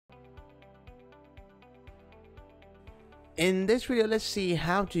In this video, let's see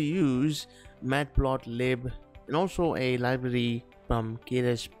how to use Matplotlib and also a library from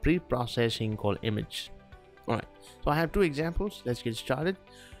Keras pre-processing called image. Alright, so I have two examples. Let's get started.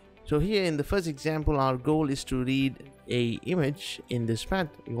 So here in the first example, our goal is to read a image in this path.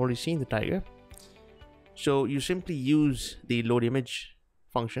 You've already seen the tiger. So you simply use the load image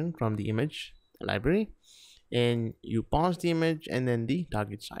function from the image library, and you pause the image and then the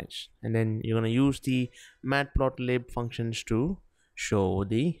target size, and then you're going to use the matplotlib functions to show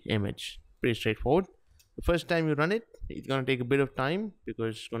the image. Pretty straightforward. The first time you run it, it's going to take a bit of time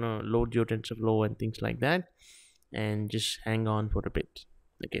because it's going to load your TensorFlow and things like that, and just hang on for a bit.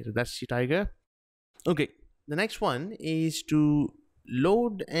 Okay, so that's the tiger. Okay, the next one is to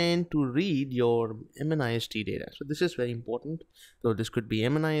load and to read your MNIST data. So this is very important. So this could be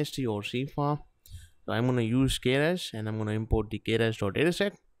MNIST or CIFAR. So I'm going to use Keras and I'm going to import the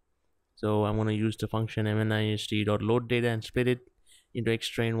Keras.dataset. So I'm going to use the function MNIST.load data and split it into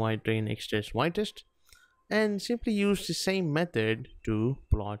xtrain, ytrain, xtest, ytest, and simply use the same method to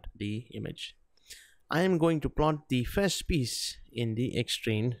plot the image. I am going to plot the first piece in the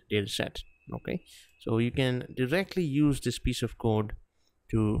xtrain dataset. Okay, so you can directly use this piece of code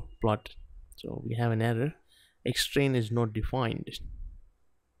to plot. So we have an error. Xtrain is not defined.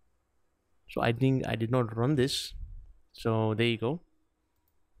 So I think I did not run this. So there you go.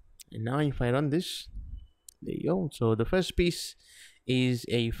 And now if I run this, there you go. So the first piece is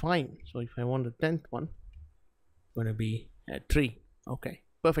a 5. So if I want the 10th one, it's going to be at 3. Okay,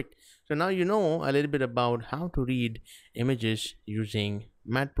 perfect. So now you know a little bit about how to read images using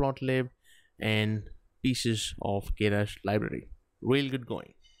Matplotlib and pieces of Keras library. Real good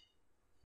going.